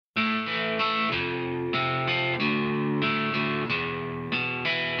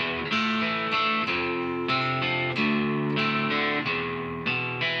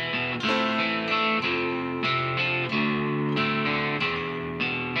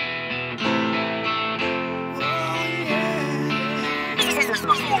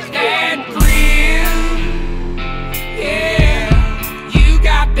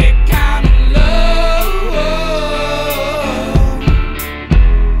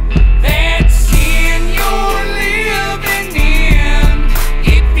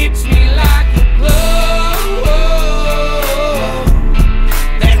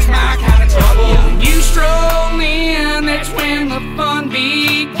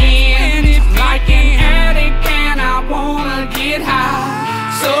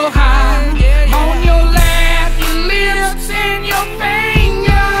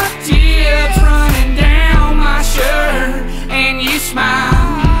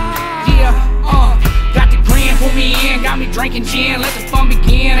drinking gin, let the fun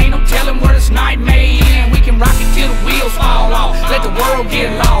begin. Ain't no telling where this night may end. We can rock it till the wheels fall off. Let the world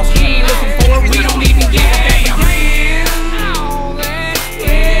get lost. You ain't looking for it, we don't even give a damn.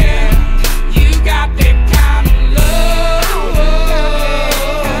 Yeah, you got that kind of love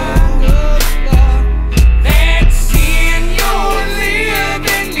that's in your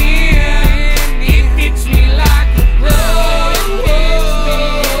living in. It fits me like a glove.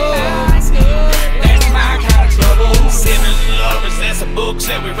 That's my kind of trouble. 7 lovers, that's a book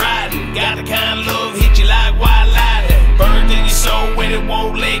that we riding. Got the kind of love hit you like wild lightning. Burn to your soul when it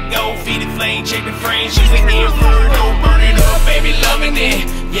won't let go. Feed it flame, check the frame. She's the inferno, burn it up, baby, loving it.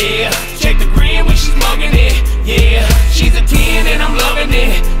 Yeah, check the grin when she's mugging it. Yeah, she's a 10 and I'm loving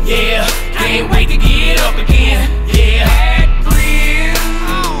it. Yeah, can't wait to get up again. Yeah.